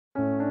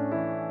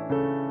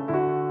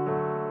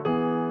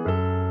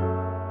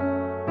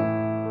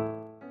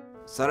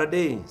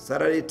Saturday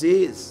it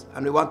is,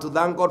 and we want to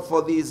thank God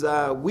for this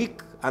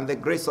week, and the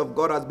grace of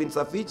God has been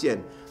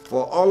sufficient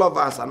for all of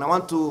us. And I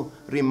want to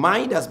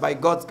remind us by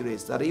God's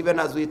grace that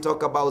even as we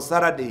talk about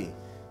Saturday,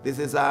 this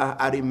is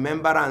a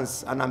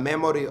remembrance and a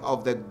memory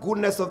of the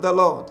goodness of the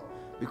Lord,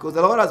 because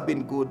the Lord has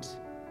been good,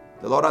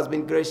 the Lord has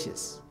been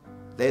gracious.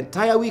 The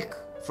entire week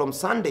from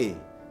Sunday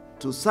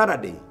to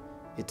Saturday,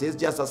 it is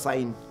just a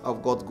sign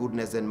of God's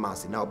goodness and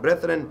mercy. Now,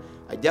 brethren,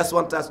 I just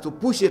want us to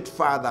push it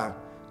further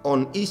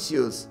on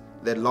issues,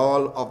 the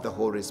law of the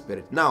Holy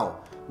Spirit. Now,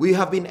 we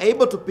have been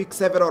able to pick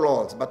several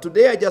laws, but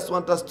today I just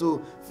want us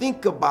to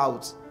think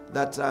about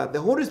that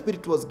the Holy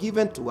Spirit was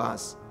given to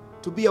us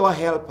to be our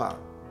helper.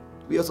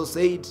 We also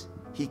said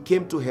he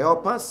came to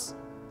help us,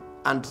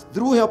 and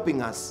through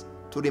helping us,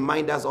 to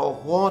remind us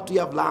of what we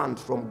have learned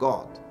from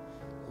God,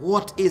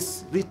 what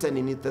is written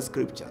in the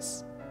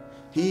scriptures.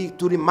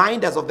 To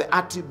remind us of the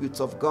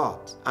attributes of God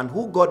and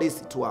who God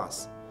is to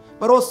us,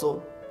 but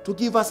also to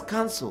give us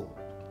counsel,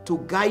 to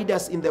guide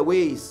us in the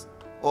ways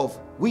of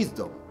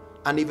wisdom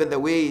and even the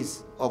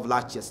ways of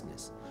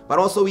righteousness. But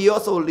also we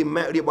also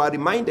were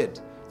reminded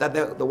that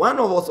the one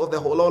of us of the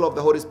whole law of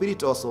the Holy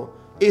Spirit also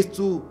is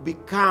to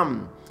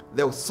become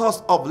the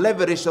source of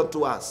liberation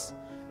to us,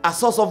 a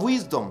source of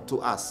wisdom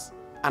to us,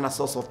 and a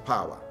source of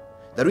power,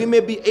 that we may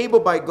be able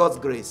by God's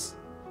grace,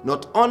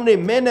 not only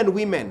men and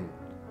women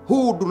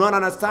who do not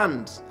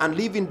understand and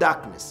live in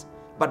darkness,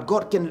 but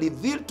God can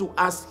reveal to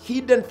us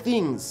hidden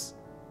things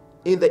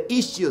in the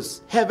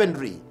issues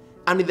heavenly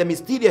and in the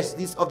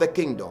mysteriousness of the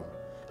kingdom,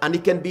 and he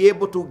can be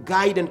able to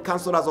guide and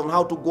counsel us on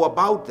how to go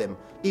about them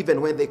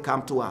even when they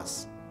come to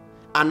us.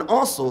 And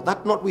also,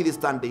 that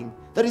notwithstanding,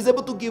 that is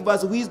able to give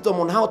us wisdom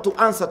on how to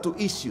answer to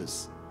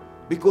issues,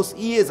 because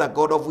he is a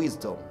God of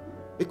wisdom,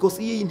 because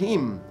in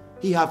him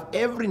he have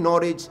every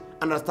knowledge,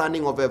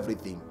 understanding of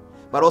everything.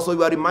 But also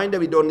we are reminded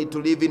we don't need to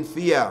live in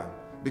fear,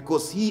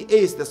 because he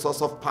is the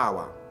source of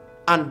power.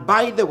 And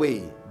by the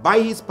way, by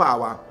his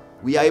power,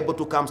 we are able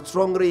to come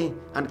strongly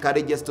and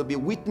courageous to be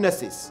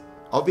witnesses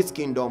of his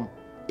kingdom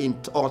in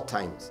all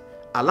times.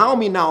 Allow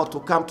me now to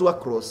come to a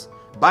close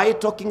by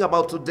talking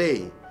about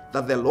today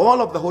that the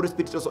law of the Holy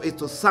Spirit also is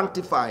to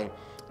sanctify,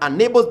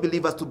 enables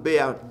believers to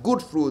bear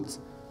good fruits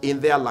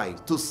in their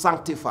lives, to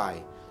sanctify.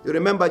 You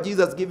remember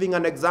Jesus giving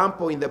an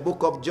example in the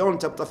book of John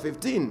chapter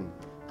 15,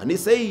 and he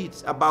said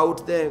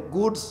about the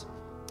good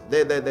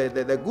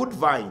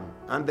vine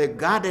and the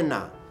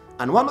gardener.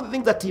 And one of the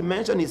things that he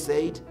mentioned, he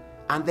said,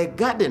 and the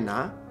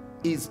gardener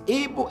is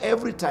able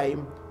every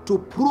time to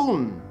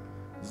prune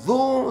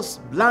those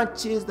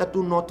branches that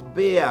do not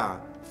bear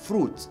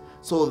fruit,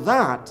 so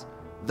that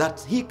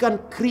he can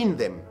clean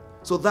them,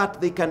 so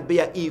that they can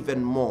bear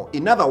even more.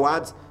 In other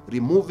words,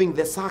 removing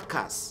the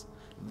suckers,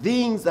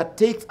 things that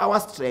take our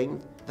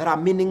strength that are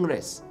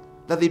meaningless,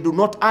 that they do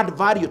not add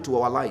value to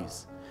our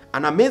lives.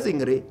 And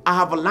amazingly, I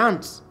have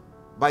learned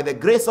by the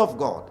grace of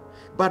God,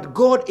 but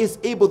God is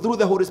able through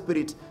the Holy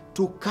Spirit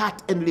to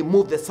cut and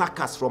remove the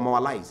suckers from our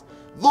lives.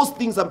 Those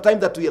things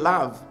sometimes that we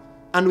love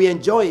and we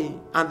enjoy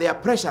and they are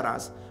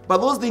precious, but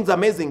those things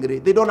amazingly,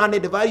 they don't add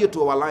any value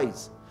to our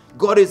lives.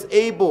 God is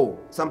able,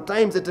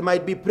 sometimes it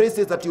might be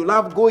places that you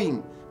love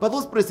going, but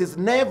those places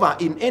never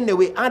in any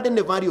way add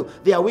any value.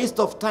 They are a waste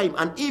of time,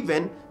 and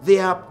even they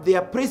are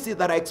places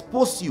that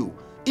expose you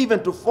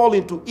even to fall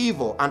into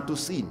evil and to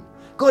sin.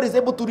 God is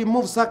able to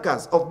remove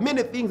suckers of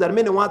many things and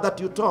many words that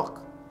you talk.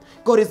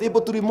 God is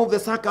able to remove the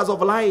suckers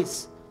of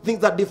lies, things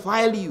that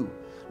defile you.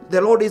 The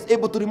Lord is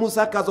able to remove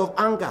suckers of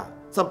anger.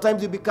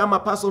 Sometimes you become a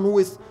person who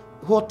is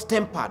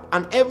hot-tempered,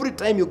 and every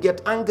time you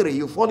get angry,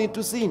 you fall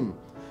into sin.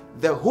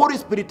 The Holy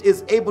Spirit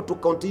is able to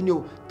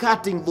continue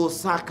cutting those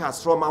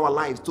suckers from our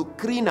lives, to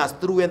clean us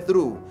through and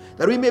through,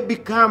 that we may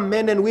become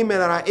men and women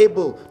that are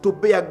able to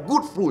bear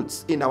good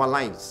fruits in our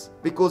lives.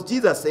 Because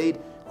Jesus said,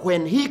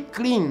 when he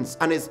cleans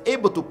and is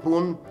able to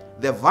prune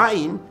the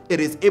vine, it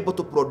is able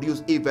to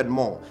produce even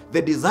more.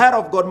 The desire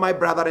of God, my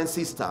brother and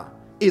sister,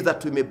 is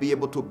that we may be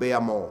able to bear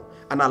more.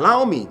 And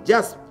allow me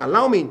just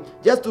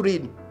to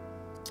read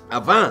a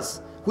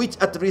verse which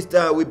at least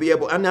we'll be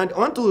able, and I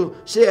want to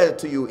share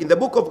to you in the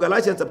book of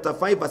Galatians chapter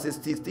 5 verses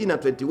 16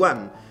 and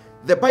 21,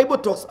 the Bible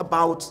talks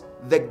about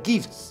the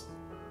gifts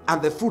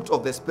and the fruit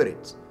of the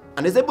Spirit,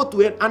 and is able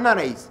to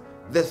analyze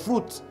the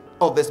fruit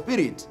of the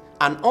Spirit,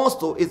 and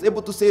also is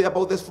able to say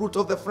about the fruit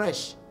of the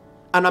flesh.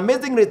 And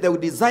amazingly, the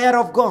desire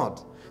of God,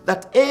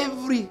 that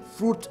every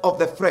fruit of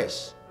the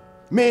flesh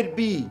may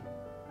be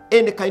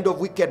any kind of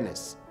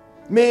wickedness,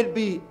 may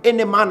be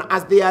any man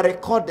as they are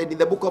recorded in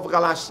the book of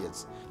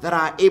Galatians, that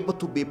are able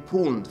to be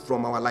pruned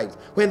from our lives.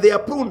 When they are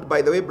pruned,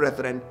 by the way,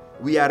 brethren,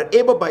 we are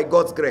able by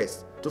God's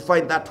grace to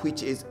find that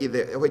which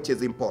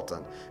is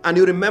important. And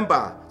you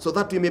remember, so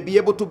that we may be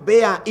able to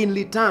bear in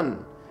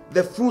return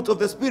the fruit of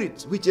the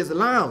Spirit, which is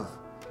love,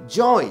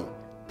 joy,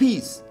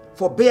 peace,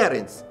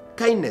 forbearance,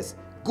 kindness,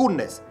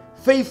 goodness,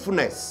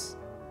 faithfulness,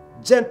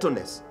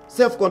 gentleness,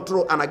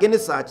 self-control, and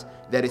against such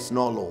there is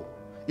no law.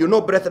 You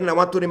know, brethren, I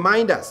want to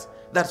remind us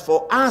that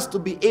for us to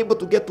be able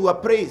to get to a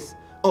place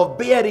of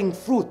bearing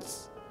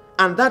fruits,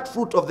 and that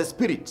fruit of the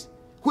Spirit,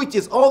 which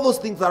is all those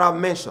things that I've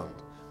mentioned,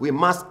 we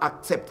must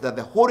accept that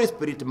the Holy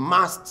Spirit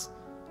must,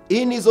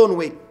 in his own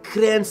way,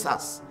 cleanse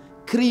us,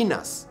 clean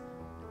us,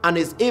 and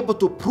is able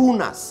to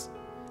prune us.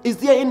 Is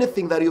there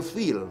anything that you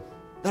feel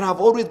that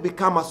have always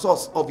become a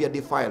source of your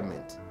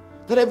defilement?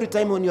 That every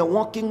time when you're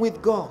walking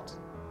with God,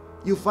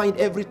 you find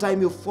every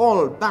time you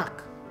fall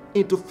back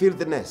into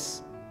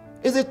filthiness?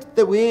 Is it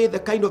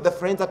the kind of the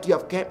friends that you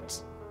have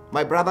kept?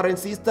 My brother and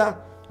sister,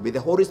 may the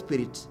Holy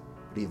Spirit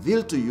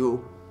reveal to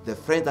you the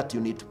friends that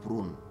you need to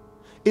prune.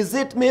 Is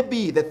it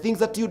maybe the things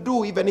that you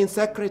do even in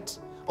secret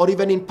or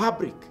even in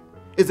public?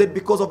 Is it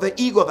because of the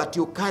ego that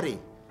you carry?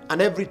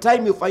 And every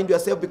time you find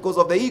yourself, because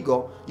of the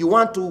ego, you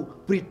want to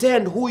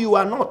pretend who you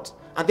are not.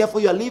 And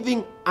therefore you are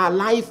living a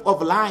life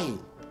of lie.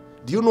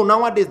 Do you know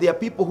nowadays there are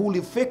people who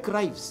live fake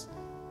lives?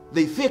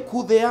 They fake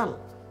who they are.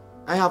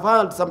 I have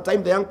heard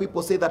sometimes the young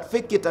people say that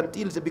fake it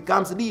until it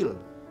becomes real.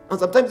 And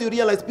sometimes you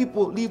realize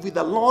people live with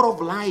a lot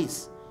of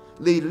lies.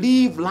 They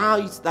live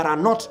lies that are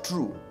not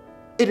true.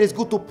 It is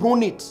good to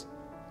prune it.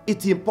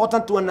 It's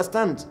important to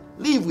understand.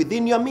 Live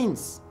within your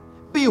means.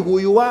 Be who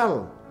you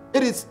are.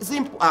 It is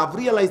simple. I've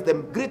realized the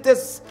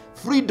greatest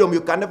freedom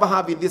you can ever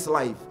have in this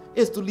life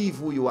is to live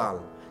who you are.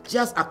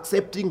 Just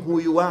accepting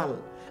who you are.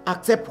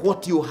 Accept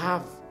what you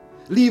have.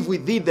 Live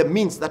within the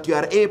means that you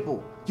are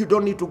able. You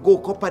don't need to go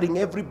copying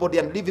everybody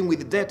and living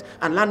with debt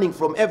and learning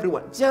from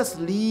everyone. Just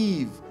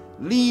live.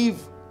 Live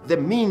the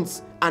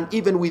means and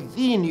even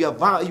within your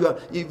boundaries.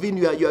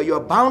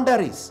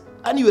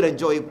 And you will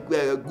enjoy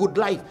a good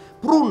life.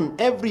 Prune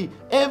every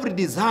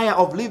desire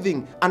of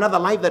living another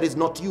life that is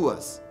not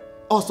yours.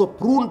 Also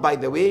prune, by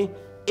the way,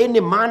 any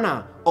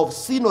manner of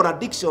sin or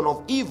addiction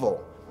of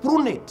evil.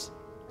 Prune it.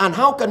 And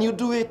how can you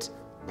do it?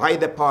 By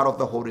the power of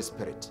the Holy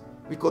Spirit.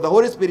 Because the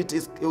Holy Spirit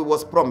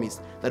was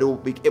promised that it will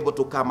be able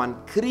to come and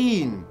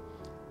clean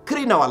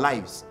our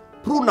lives,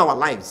 prune our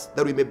lives,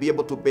 that we may be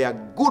able to bear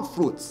good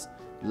fruits,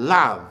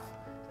 love,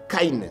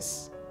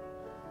 kindness.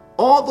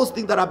 All those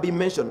things that have been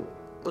mentioned,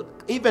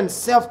 even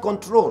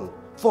self-control,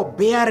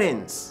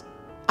 forbearance,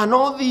 and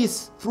all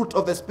these fruit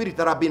of the Spirit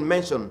that have been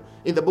mentioned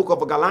in the book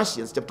of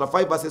Galatians, chapter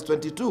 5, verses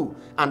 22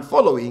 and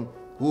following,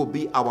 will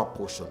be our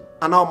portion.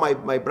 And now,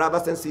 my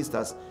brothers and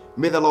sisters,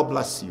 may the Lord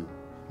bless you.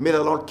 May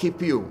the Lord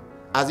keep you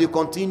as you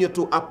continue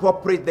to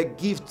appropriate the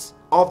gifts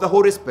of the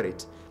Holy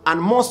Spirit, and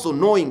more so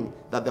knowing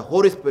that the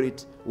Holy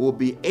Spirit will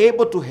be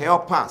able to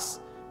help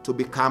us to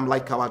become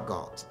like our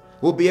God.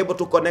 We'll be able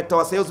to connect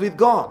ourselves with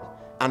God,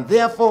 and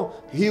therefore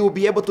he will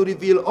be able to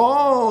reveal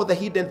all the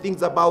hidden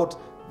things about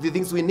the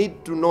things we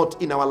need to note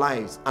in our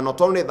lives. And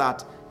not only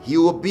that, he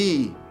will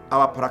be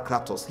our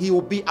Parakletos. He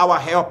will be our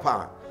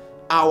helper,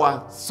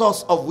 our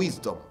source of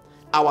wisdom,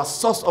 our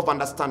source of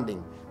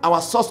understanding,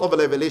 our source of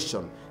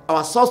revelation,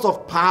 our source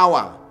of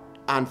power.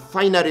 And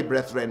finally,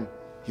 brethren,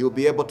 he will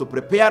be able to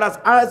prepare us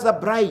as a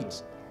bride,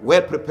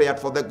 well prepared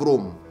for the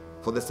groom,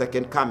 for the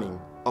second coming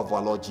of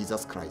our Lord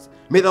Jesus Christ.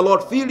 May the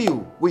Lord fill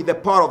you with the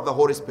power of the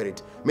Holy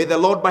Spirit. May the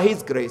Lord, by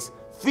his grace,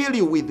 fill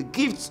you with the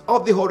gifts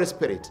of the Holy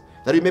Spirit,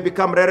 that you may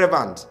become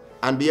relevant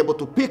and be able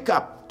to pick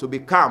up to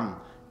become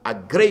a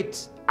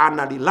great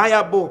and a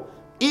reliable,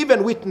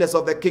 even witness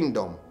of the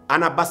kingdom,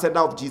 an ambassador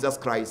of Jesus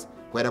Christ,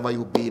 wherever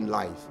you be in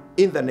life.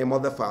 In the name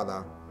of the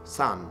Father,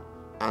 Son,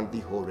 and the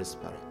Holy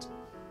Spirit.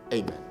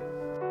 Amen.